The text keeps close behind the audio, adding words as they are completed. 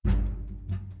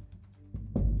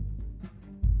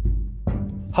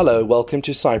Hello, welcome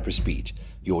to Cyprus Beat,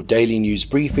 your daily news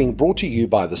briefing brought to you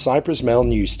by the Cyprus Mail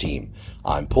news team.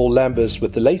 I'm Paul Lambus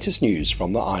with the latest news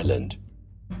from the island.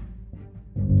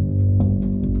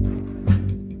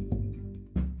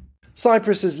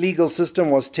 Cyprus's legal system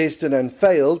was tested and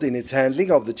failed in its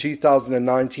handling of the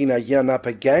 2019 Ayia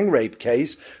Napa gang rape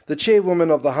case, the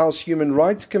chairwoman of the House Human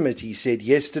Rights Committee said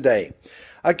yesterday.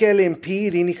 Agel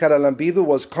MP Rini Karalambidu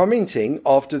was commenting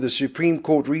after the Supreme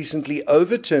Court recently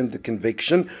overturned the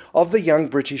conviction of the young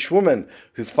British woman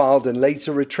who filed and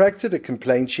later retracted a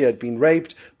complaint she had been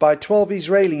raped by 12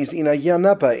 Israelis in Ayia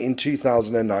Napa in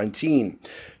 2019.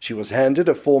 She was handed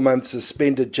a 4-month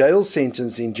suspended jail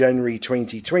sentence in January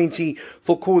 2020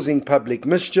 for causing public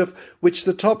mischief, which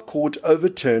the top court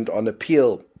overturned on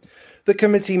appeal. The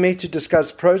committee met to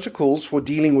discuss protocols for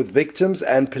dealing with victims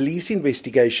and police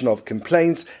investigation of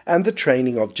complaints and the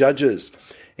training of judges.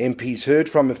 MPs heard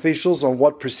from officials on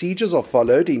what procedures are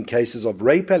followed in cases of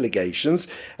rape allegations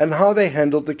and how they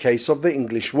handled the case of the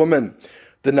English woman.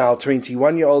 The now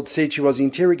 21-year-old said she was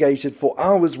interrogated for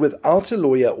hours without a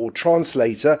lawyer or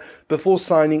translator before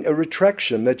signing a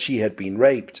retraction that she had been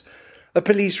raped. A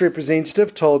police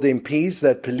representative told MPs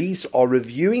that police are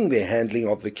reviewing their handling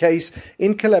of the case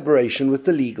in collaboration with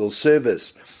the legal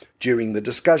service. During the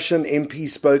discussion, MPs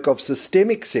spoke of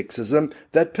systemic sexism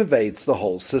that pervades the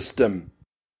whole system.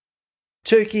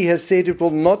 Turkey has said it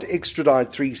will not extradite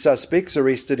 3 suspects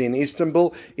arrested in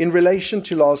Istanbul in relation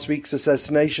to last week's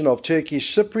assassination of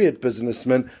Turkish Cypriot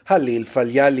businessman Halil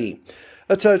Falyali.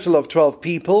 A total of 12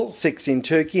 people, 6 in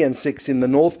Turkey and 6 in the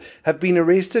north, have been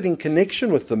arrested in connection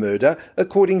with the murder,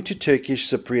 according to Turkish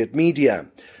Cypriot media.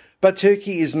 But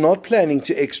Turkey is not planning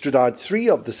to extradite 3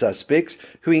 of the suspects,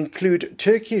 who include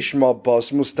Turkish mob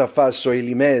boss Mustafa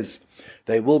Söylemez.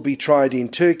 They will be tried in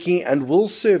Turkey and will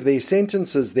serve their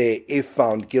sentences there if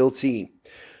found guilty.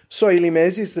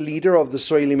 Söylemez is the leader of the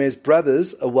Söylemez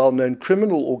Brothers, a well-known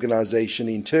criminal organization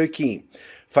in Turkey.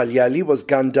 Falyali was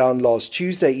gunned down last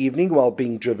Tuesday evening while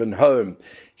being driven home.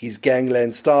 His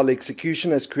gangland-style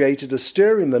execution has created a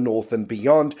stir in the north and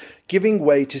beyond, giving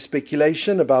way to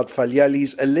speculation about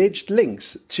Falyali's alleged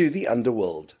links to the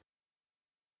underworld.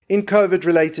 In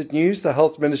COVID-related news, the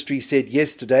Health Ministry said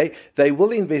yesterday they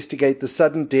will investigate the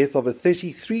sudden death of a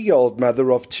 33-year-old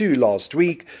mother of 2 last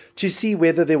week to see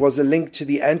whether there was a link to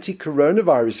the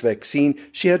anti-coronavirus vaccine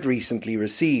she had recently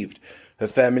received. Her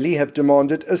family have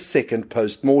demanded a second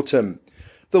post-mortem.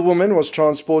 The woman was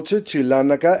transported to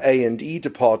Larnaca A&E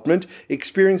department,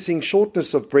 experiencing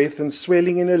shortness of breath and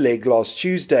swelling in her leg last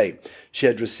Tuesday. She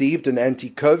had received an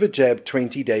anti-COVID jab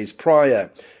 20 days prior.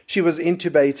 She was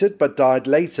intubated but died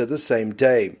later the same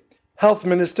day. Health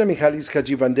Minister Michalis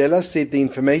Kajibandela said the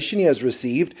information he has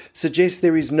received suggests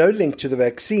there is no link to the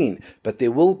vaccine, but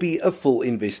there will be a full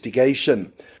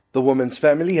investigation. The woman's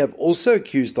family have also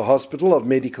accused the hospital of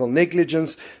medical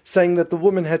negligence, saying that the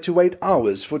woman had to wait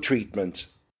hours for treatment.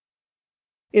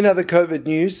 In other COVID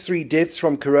news, 3 deaths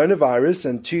from coronavirus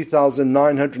and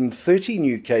 2,930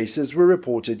 new cases were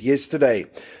reported yesterday.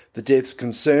 The deaths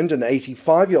concerned an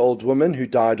 85-year-old woman who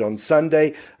died on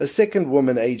Sunday, a second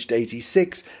woman aged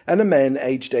 86, and a man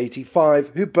aged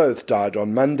 85 who both died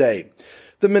on Monday.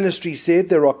 The ministry said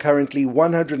there are currently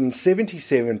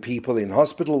 177 people in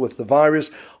hospital with the virus,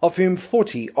 of whom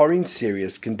 40 are in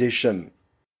serious condition.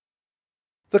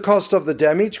 The cost of the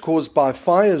damage caused by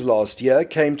fires last year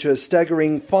came to a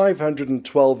staggering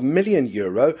 €512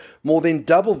 million, more than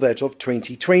double that of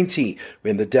 2020,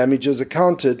 when the damages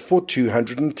accounted for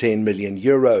 €210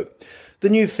 million. The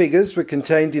new figures were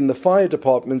contained in the fire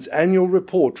department's annual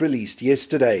report released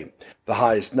yesterday. The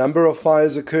highest number of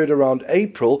fires occurred around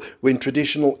April, when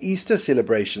traditional Easter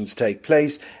celebrations take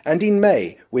place, and in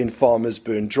May, when farmers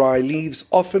burn dry leaves,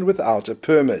 often without a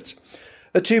permit.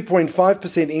 A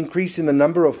 2.5% increase in the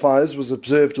number of fires was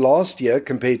observed last year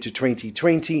compared to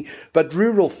 2020, but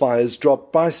rural fires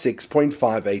dropped by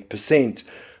 6.58%.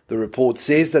 The report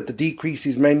says that the decrease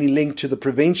is mainly linked to the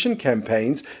prevention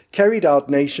campaigns carried out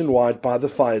nationwide by the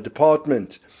fire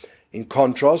department. In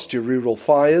contrast to rural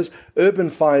fires, urban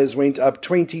fires went up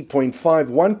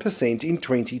 20.51% in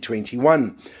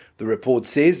 2021. The report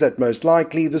says that most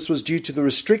likely this was due to the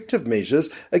restrictive measures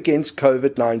against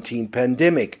COVID-19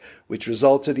 pandemic, which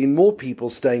resulted in more people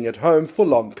staying at home for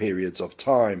long periods of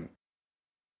time.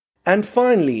 And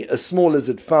finally, a small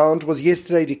lizard found was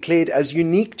yesterday declared as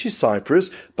unique to Cyprus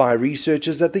by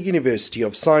researchers at the University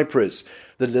of Cyprus.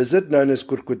 The lizard, known as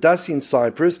kurkudas in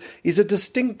Cyprus, is a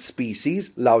distinct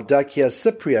species, Laudachia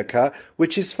cypriaca,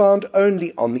 which is found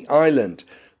only on the island.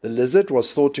 The lizard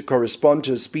was thought to correspond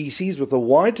to a species with a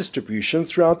wide distribution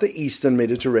throughout the eastern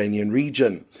Mediterranean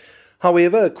region.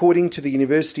 However, according to the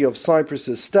University of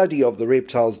Cyprus's study of the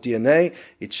reptile's DNA,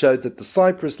 it showed that the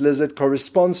Cyprus lizard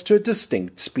corresponds to a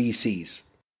distinct species.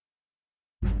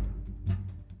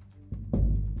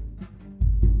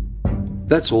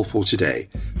 That's all for today.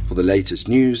 For the latest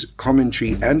news,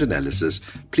 commentary and analysis,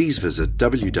 please visit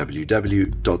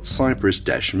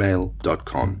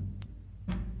www.cyprus-mail.com.